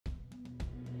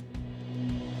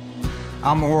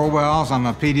I'm Oral Wells. I'm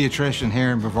a pediatrician here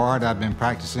in Brevard. I've been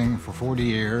practicing for 40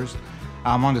 years.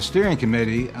 I'm on the steering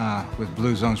committee with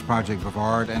Blue Zones Project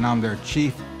Brevard, and I'm their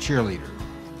chief cheerleader.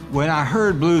 When I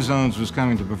heard Blue Zones was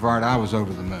coming to Brevard, I was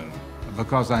over the moon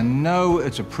because I know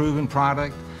it's a proven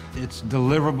product. It's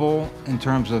deliverable in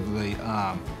terms of the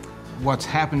what's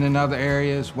happened in other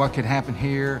areas, what could happen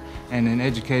here, and in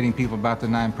educating people about the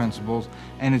 9 principles,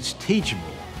 and it's teachable.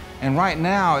 And right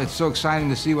now, it's so exciting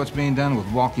to see what's being done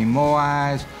with walking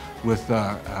moais, with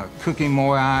cooking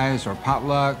moais or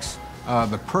potlucks.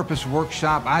 The purpose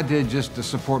workshop I did just to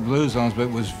support Blue Zones, but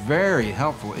it was very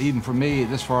helpful, even for me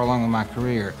this far along in my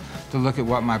career, to look at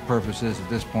what my purpose is at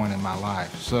this point in my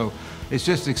life. So it's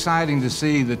just exciting to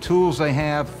see the tools they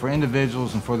have for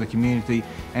individuals and for the community,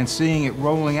 and seeing it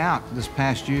rolling out this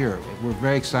past year. We're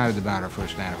very excited about our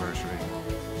first anniversary.